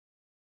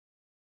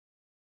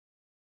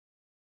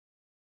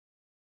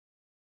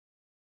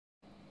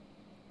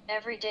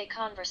Everyday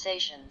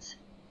conversations.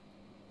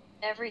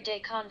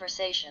 Everyday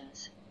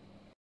conversations.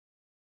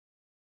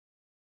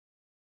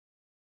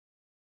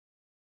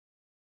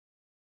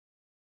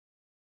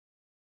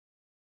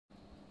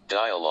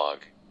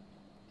 Dialogue.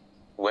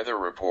 Weather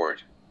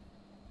report.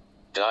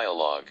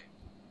 Dialogue.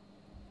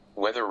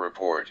 Weather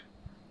report.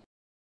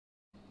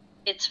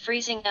 It's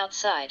freezing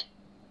outside.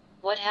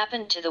 What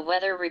happened to the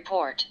weather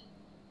report?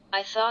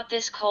 I thought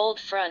this cold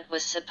front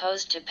was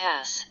supposed to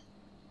pass.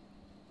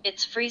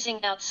 It's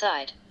freezing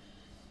outside.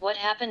 What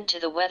happened to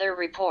the weather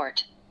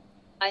report?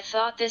 I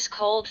thought this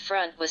cold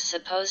front was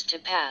supposed to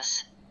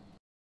pass.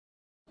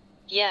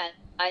 Yeah,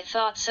 I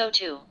thought so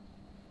too.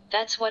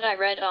 That's what I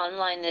read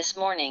online this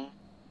morning.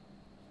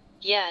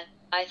 Yeah,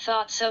 I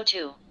thought so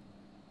too.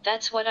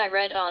 That's what I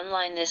read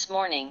online this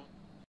morning.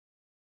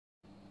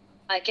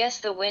 I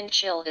guess the wind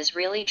chill is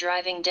really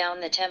driving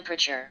down the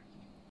temperature.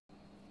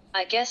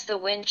 I guess the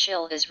wind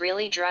chill is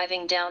really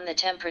driving down the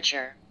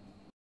temperature.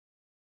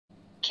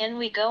 Can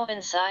we go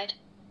inside?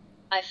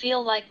 I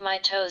feel like my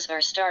toes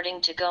are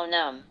starting to go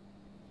numb.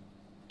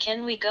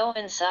 Can we go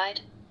inside?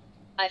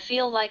 I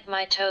feel like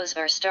my toes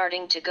are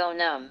starting to go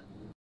numb.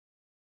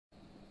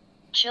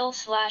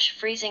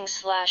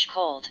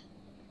 Chill/freezing/cold.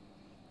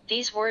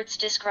 These words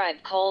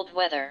describe cold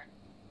weather.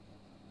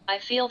 I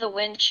feel the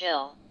wind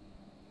chill.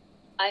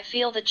 I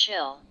feel the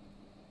chill.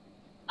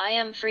 I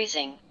am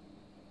freezing.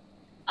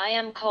 I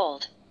am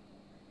cold.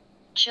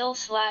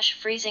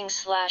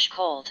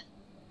 Chill/freezing/cold.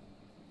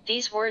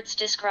 These words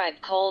describe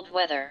cold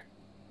weather.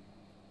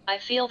 I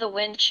feel the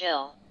wind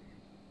chill.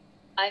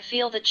 I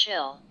feel the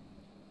chill.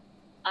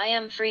 I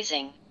am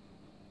freezing.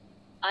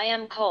 I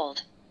am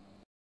cold.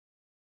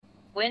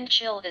 Wind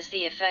chill is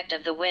the effect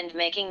of the wind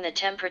making the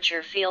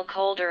temperature feel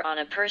colder on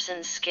a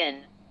person's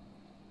skin.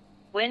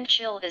 Wind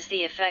chill is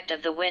the effect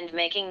of the wind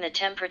making the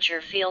temperature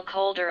feel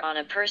colder on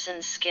a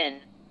person's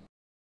skin.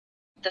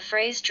 The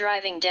phrase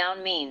driving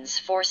down means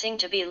forcing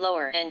to be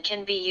lower and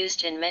can be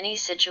used in many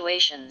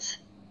situations.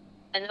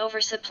 An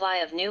oversupply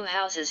of new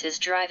houses is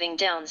driving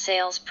down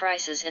sales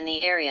prices in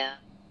the area.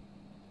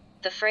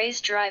 The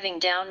phrase driving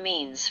down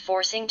means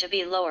forcing to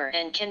be lower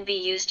and can be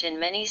used in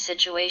many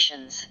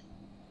situations.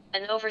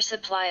 An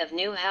oversupply of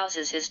new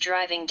houses is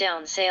driving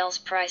down sales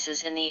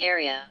prices in the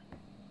area.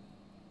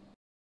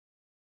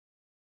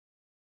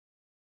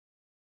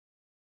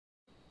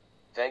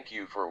 Thank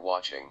you for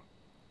watching.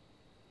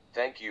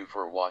 Thank you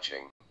for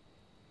watching.